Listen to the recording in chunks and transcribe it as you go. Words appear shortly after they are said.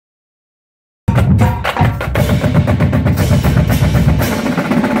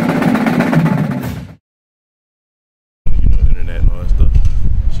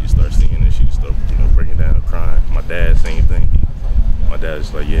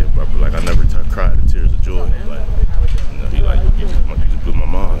yeah, bro, like I never cried the tears of joy. Like, you just blew my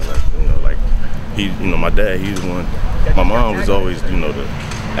mind. Like, like my dad, he was one. My mom was always, the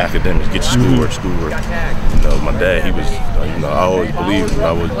academics, get your schoolwork. My dad, he was, I always believed him. I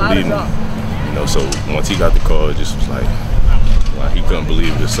always believed him. So once he got the call, it just was like he couldn't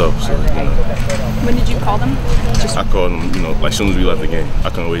believe it himself. So, When did you call them? I called him, like as soon as we left the game. I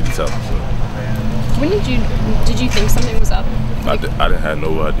couldn't wait to tell him. So. When did you think something was up? I didn't have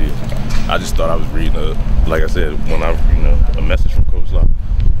no idea. I just thought I was reading like I said, when a message from Coach Locke.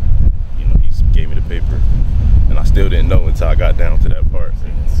 He gave me the paper, and I still didn't know until I got down to that part.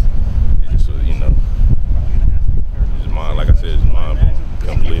 It just was, his mind, like I said, his mind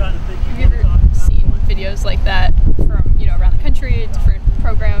couldn't believe it. Have you ever seen videos like that from around the country, different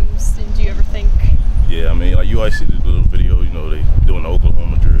programs? And do you ever think? Yeah, I mean, like you always see the little video, they doing the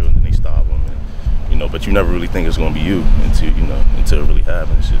Oklahoma drill, and then they stop them, and but you never really think it's gonna be you until it really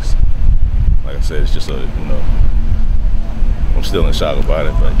happens. It's just like I said, it's just I'm still in shock about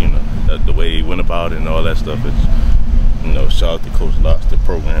it, but the way he went about it and all that stuff, it's shout out to Coach Locke, the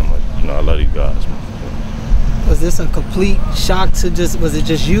program. Like, I love these guys, man. Was this a complete shock was it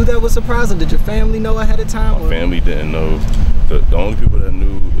just you that was surprised, or did your family know ahead of time? My family didn't know. The only people that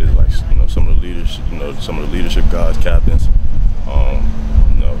knew is like some of the leadership, some of the leadership guys, captains,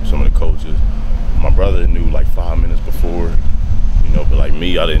 some of the coaches. My brother knew like 5 minutes before, but like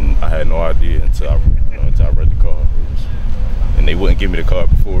me, I had no idea until I read the card. And they wouldn't give me the card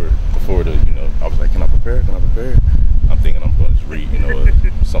before I was like, can I prepare? I'm thinking I'm going to just read,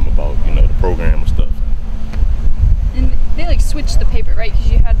 something about, the program and stuff. And they like switched the paper, right?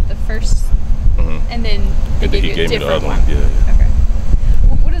 Because you had the first, and then they gave you a different one. Yeah. Okay.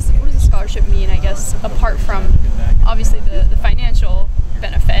 What does the scholarship mean, I guess, apart from obviously the financial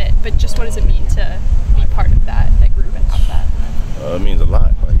benefit, but just what does it mean to be part of that group and have that? It means a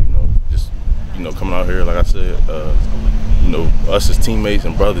lot. Like, just coming out here, like I said, us as teammates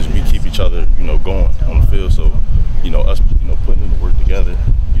and brothers, we keep each other, going on the field. So, us, putting in the work together,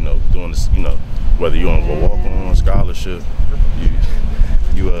 doing this, whether you're on a walk-on scholarship,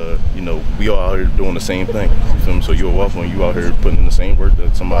 we all out here doing the same thing. You feel me? So you're a walk-on, you out here putting in the same work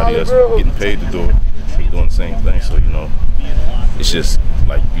that somebody that's getting paid to do it, doing the same thing. So, it's just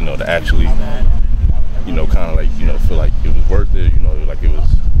like, to actually, kind of like, feel like it was worth it, like it was,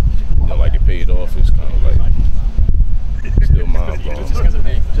 like it paid off. It's kind of like still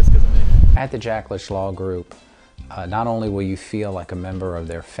mind-blowing. At the Jack Licht Law Group, not only will you feel like a member of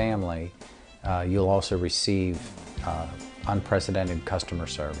their family, you'll also receive unprecedented customer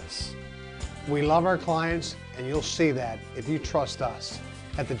service. We love our clients, and you'll see that if you trust us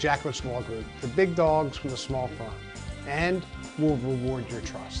at the Jack Licht Law Group, the big dogs from the small firm, and we'll reward your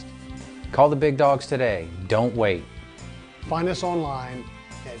trust. Call the big dogs today. Don't wait. Find us online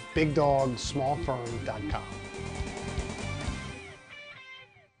at bigdogsmallfirm.com.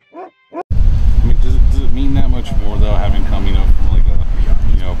 I mean, does it mean that much more though, having come, from like a,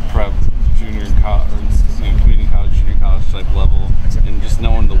 prep, junior college, community college, junior college type level, and just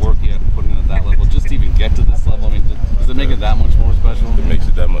knowing the work you have to put in at that level, just to even get to this level? I mean, does it make it that much more special? It makes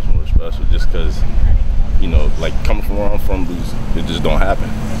it that much more special, just because, like coming from where I'm from, it just don't happen.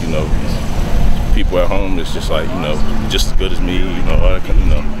 People at home, it's just like, just as good as me, and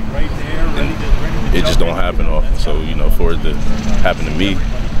it just don't happen often. So, for it to happen to me,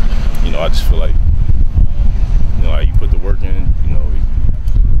 I just feel like, like you put the work in, you're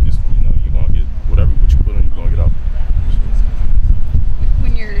gonna get what you put in, you're gonna get out.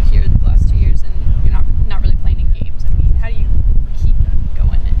 When you're here the last 2 years and you're not really playing in games, I mean, how do you keep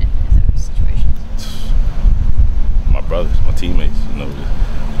going in those situations? My brothers, my teammates,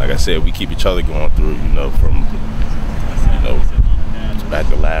 like I said, we keep each other going through, from, back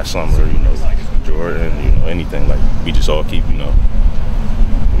to last summer, Jordan, anything. Like, we just all keep,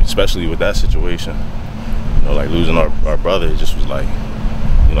 especially with that situation, like losing our brother, it just was like,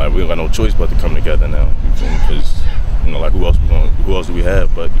 like we don't got no choice but to come together now. You feel me? Because, like who else do we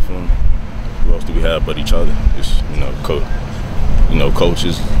have but, you feel me? Who else do we have but each other? Just,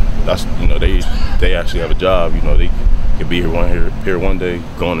 coaches, that's, they actually have a job, they could be here one day,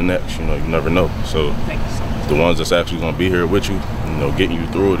 going the next, you never know. So the ones that's actually going to be here with you, getting you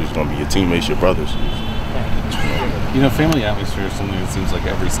through it is going to be your teammates, your brothers. Family atmosphere is something that seems like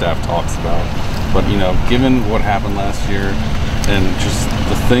every staff talks about. But, given what happened last year and just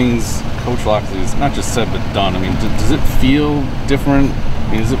the things Coach Locksley has not just said but done, I mean, does it feel different?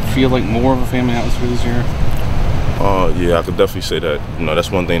 I mean, does it feel like more of a family atmosphere this year? Yeah, I could definitely say that. That's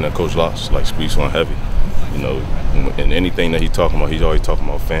one thing that Coach Locke like speaks on heavy. And anything that he's talking about, he's always talking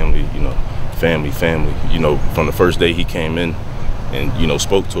about family. Family. From the first day he came in, and you know,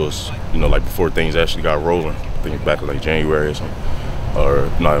 spoke to us, you know, like before things actually got rolling. I think back in like January or something, or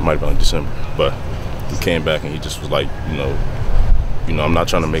no, it might have been in December. But he came back and he just was like, you know, I'm not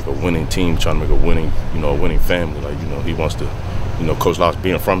trying to make a winning team, trying to make a winning, a winning family. Like, you know, he wants to, you know, Coach Locke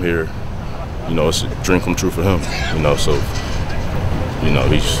being from here, you know, it's a dream come true for him. You know, so, you know,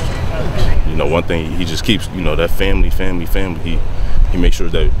 he's, you know, one thing he just keeps, you know, that family. He makes sure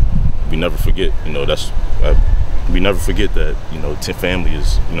that we never forget. You know, we never forget that. You know, family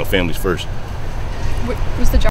is, you know, family's first. Was the